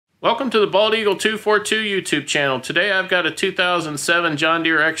Welcome to the Baldeagle242 YouTube channel. Today I've got a 2007 John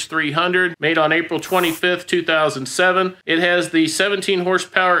Deere X300 made on April 25th, 2007. It has the 17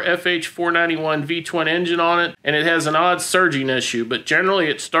 horsepower FH491V twin engine on it, and it has an odd surging issue, but generally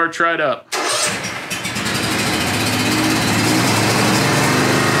it starts right up.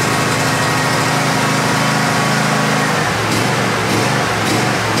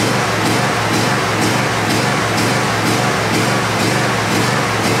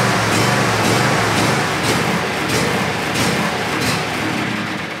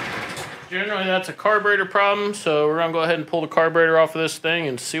 Generally that's a carburetor problem, so we're gonna go ahead and pull the carburetor off of this thing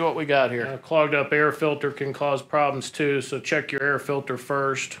and see what we got here. A clogged up air filter can cause problems too, so check your air filter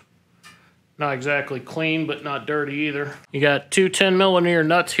first. Not exactly clean, but not dirty either. You got two 10mm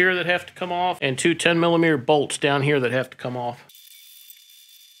nuts here that have to come off, and two 10mm bolts down here that have to come off.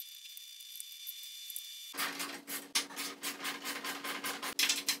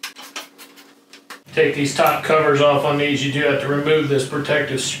 Take these top covers off on these. You do have to remove this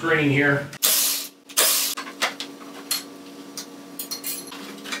protective screen here.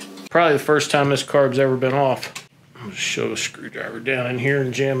 Probably the first time this carb's ever been off. I'll just shove a screwdriver down in here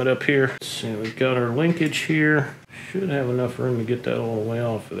and jam it up here. Let's see, we've got our linkage here. Should have enough room to get that all the way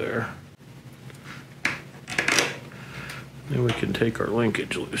off of there. Then we can take our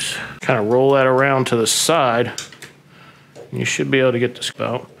linkage loose. Kind of roll that around to the side. And you should be able to get this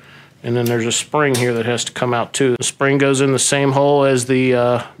out. And then there's a spring here that has to come out too. The spring goes in the same hole as the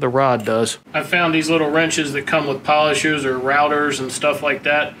rod does. I found these little wrenches that come with polishers or routers and stuff like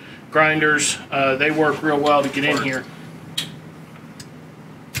that. Grinders, they work real well to get in here.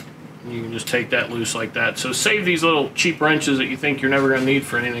 You can just take that loose like that. So save these little cheap wrenches that you think you're never going to need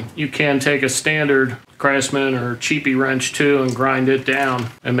for anything. You can take a standard Craftsman or cheapy wrench too and grind it down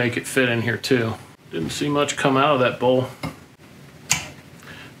and make it fit in here too. Didn't see much come out of that bowl.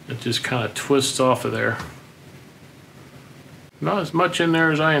 It just kind of twists off of there. Not as much in there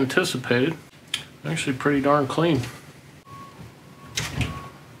as I anticipated. Actually pretty darn clean.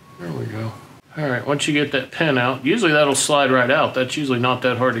 There we go. Alright, once you get that pin out, usually that'll slide right out. That's usually not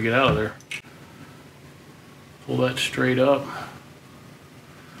that hard to get out of there. Pull that straight up.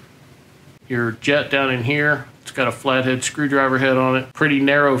 Your jet down in here, it's got a flathead screwdriver head on it. Pretty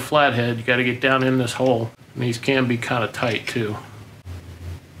narrow flathead. You got to get down in this hole. And these can be kind of tight too.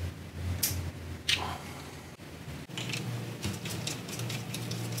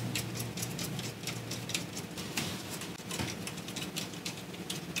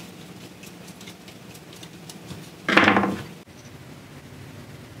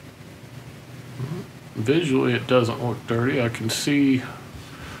 Visually it doesn't look dirty. I can see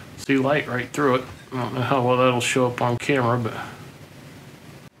light right through it. I don't know how well that'll show up on camera, but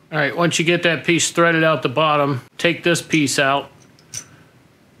alright, once you get that piece threaded out the bottom, take this piece out.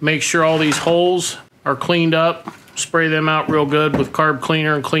 Make sure all these holes are cleaned up. Spray them out real good with carb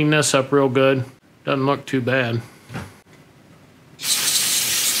cleaner and clean this up real good. Doesn't look too bad.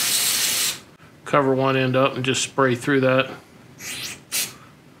 Cover one end up and just spray through that.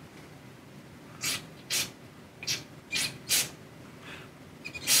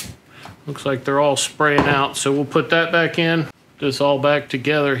 Looks like they're all spraying out, so we'll put that back in. This all back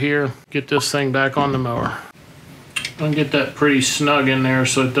together here. Get this thing back on the mower. I'll get that pretty snug in there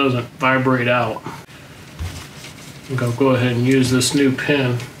so it doesn't vibrate out. I'll go ahead and use this new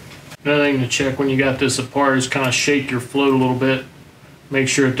pin. Another thing to check when you got this apart is kind of shake your float a little bit. Make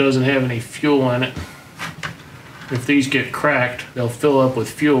sure it doesn't have any fuel in it. If these get cracked, they'll fill up with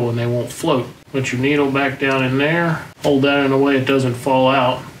fuel and they won't float. Put your needle back down in there. Hold that in a way it doesn't fall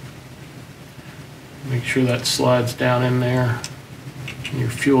out. Make sure that slides down in there, your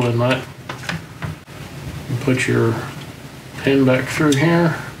fuel inlet. And put your pin back through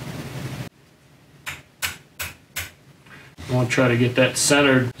here. You want to try to get that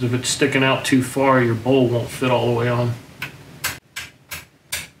centered, because if it's sticking out too far, your bowl won't fit all the way on.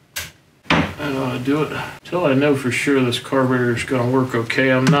 That ought to do it. Until I know for sure this carburetor is going to work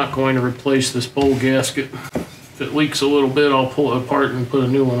okay, I'm not going to replace this bowl gasket. If it leaks a little bit, I'll pull it apart and put a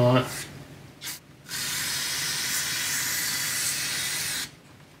new one on it.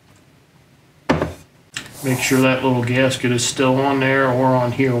 Make sure that little gasket is still on there or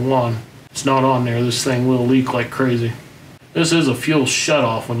on here one. If it's not on there, this thing will leak like crazy. This is a fuel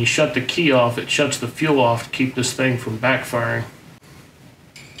shutoff. When you shut the key off, it shuts the fuel off to keep this thing from backfiring.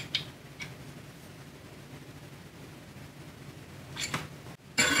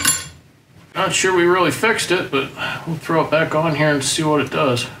 Not sure we really fixed it, but we'll throw it back on here and see what it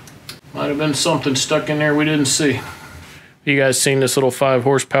does. Might have been something stuck in there we didn't see. You guys seen this little 5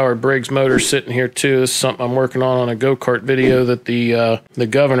 horsepower Briggs motor sitting here too. This is something I'm working on a go-kart video that the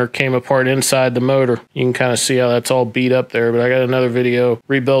governor came apart inside the motor. You can kind of see how that's all beat up there, but I got another video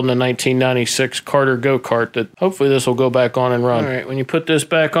rebuilding a 1996 Carter go-kart that hopefully this will go back on and run. All right, when you put this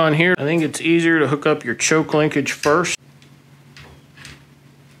back on here, I think it's easier to hook up your choke linkage first.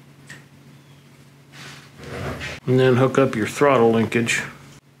 And then hook up your throttle linkage.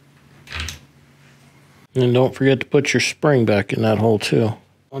 And don't forget to put your spring back in that hole too.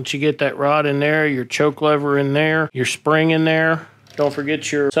 Once you get that rod in there, your choke lever in there, your spring in there, don't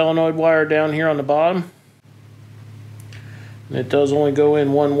forget your solenoid wire down here on the bottom. And it does only go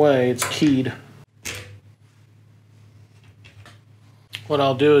in one way, it's keyed. What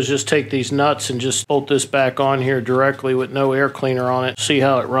I'll do is just take these nuts and just bolt this back on here directly with no air cleaner on it. See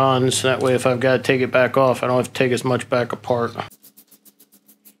how it runs. That way if I've got to take it back off, I don't have to take as much back apart.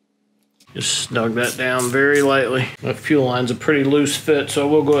 Just snug that down very lightly. That fuel line's a pretty loose fit, so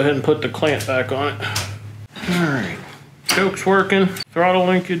we'll go ahead and put the clamp back on it. Alright, choke's working, throttle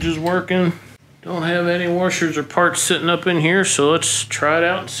linkage is working. Don't have any washers or parts sitting up in here, so let's try it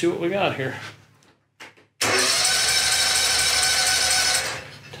out and see what we got here.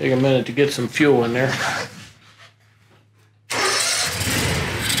 Take a minute to get some fuel in there.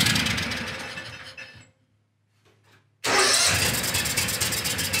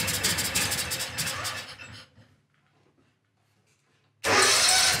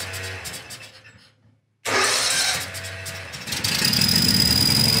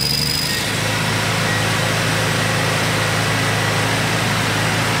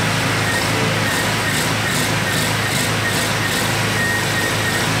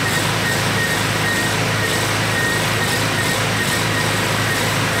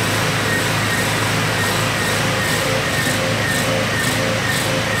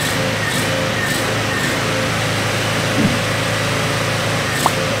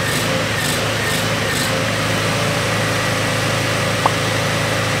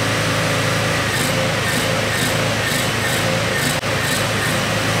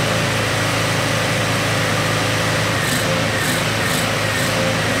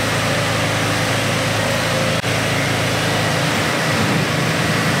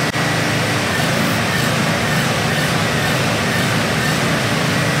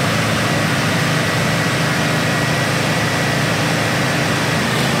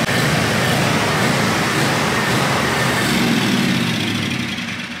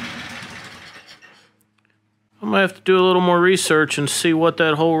 I'm gonna have to do a little more research and see what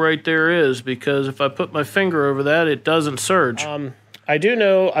that hole right there is, because if I put my finger over that, it doesn't surge. I do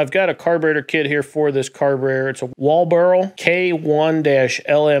know I've got a carburetor kit here for this carburetor. It's a Walburl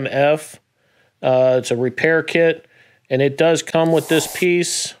K1-LMF. It's a repair kit, and it does come with this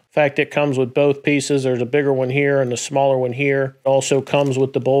piece. In fact, it comes with both pieces. There's a bigger one here and a smaller one here. It also comes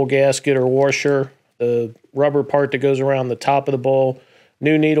with the bowl gasket or washer, the rubber part that goes around the top of the bowl,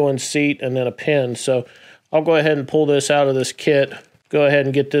 new needle and seat, and then a pin. So I'll go ahead and pull this out of this kit, go ahead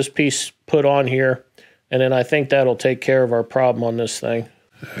and get this piece put on here, and then I think that'll take care of our problem on this thing.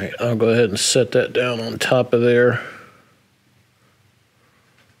 All right, I'll go ahead and set that down on top of there.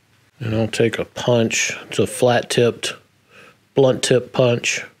 And I'll take a punch. It's a flat-tipped, blunt-tip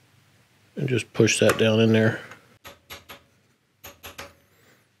punch, and just push that down in there.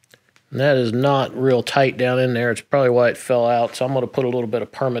 And that is not real tight down in there. It's probably why it fell out, so I'm going to put a little bit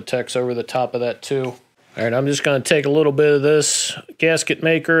of Permatex over the top of that too. All right, I'm just going to take a little bit of this gasket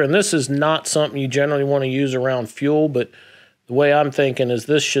maker, and this is not something you generally want to use around fuel, but the way I'm thinking is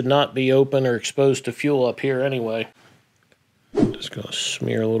this should not be open or exposed to fuel up here anyway. I'm just going to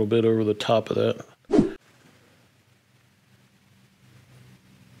smear a little bit over the top of that.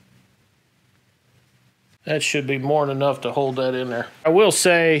 That should be more than enough to hold that in there. I will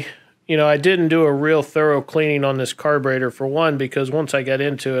say, you know, I didn't do a real thorough cleaning on this carburetor, for one, because once I got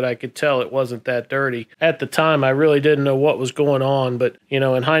into it, I could tell it wasn't that dirty. At the time, I really didn't know what was going on, but, you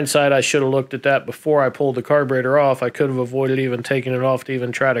know, in hindsight, I should have looked at that before I pulled the carburetor off. I could have avoided even taking it off to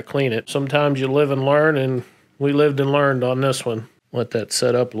even try to clean it. Sometimes you live and learn, and we lived and learned on this one. Let that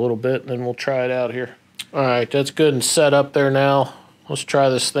set up a little bit, and then we'll try it out here. All right, that's good and set up there now. Let's try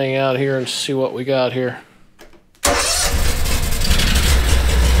this thing out here and see what we got here.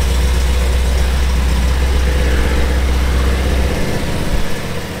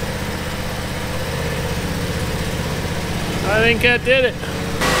 I think that did it.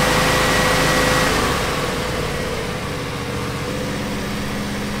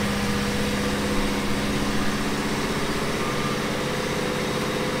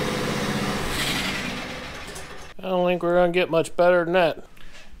 I don't think we're gonna get much better than that.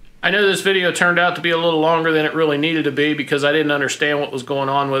 I know this video turned out to be a little longer than it really needed to be because I didn't understand what was going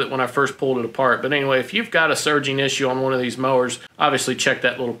on with it when I first pulled it apart. But anyway, if you've got a surging issue on one of these mowers, obviously check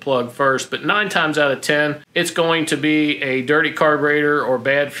that little plug first. But 9 times out of 10, it's going to be a dirty carburetor or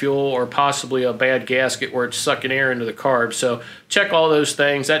bad fuel or possibly a bad gasket where it's sucking air into the carb. So check all those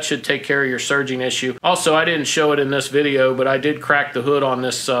things. That should take care of your surging issue. Also, I didn't show it in this video, but I did crack the hood on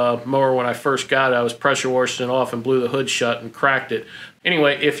this mower when I first got it. I was pressure washing it off and blew the hood shut and cracked it.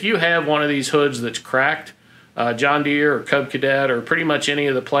 Anyway, if you have one of these hoods that's cracked, John Deere or Cub Cadet or pretty much any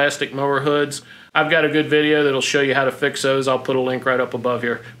of the plastic mower hoods, I've got a good video that'll show you how to fix those. I'll put a link right up above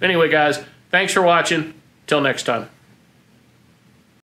here. Anyway, guys, thanks for watching. Till next time.